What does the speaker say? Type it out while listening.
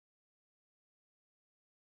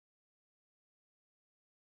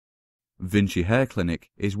Vinci Hair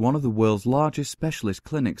Clinic is one of the world's largest specialist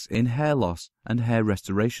clinics in hair loss and hair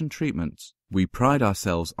restoration treatments. We pride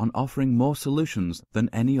ourselves on offering more solutions than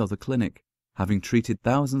any other clinic, having treated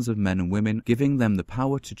thousands of men and women, giving them the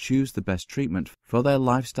power to choose the best treatment for their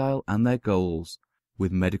lifestyle and their goals.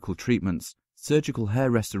 With medical treatments, surgical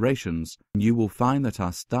hair restorations, you will find that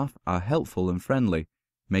our staff are helpful and friendly,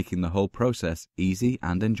 making the whole process easy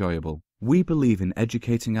and enjoyable. We believe in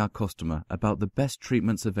educating our customer about the best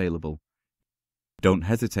treatments available. Don't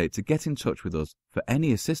hesitate to get in touch with us for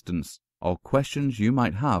any assistance or questions you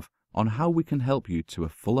might have on how we can help you to a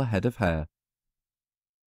fuller head of hair.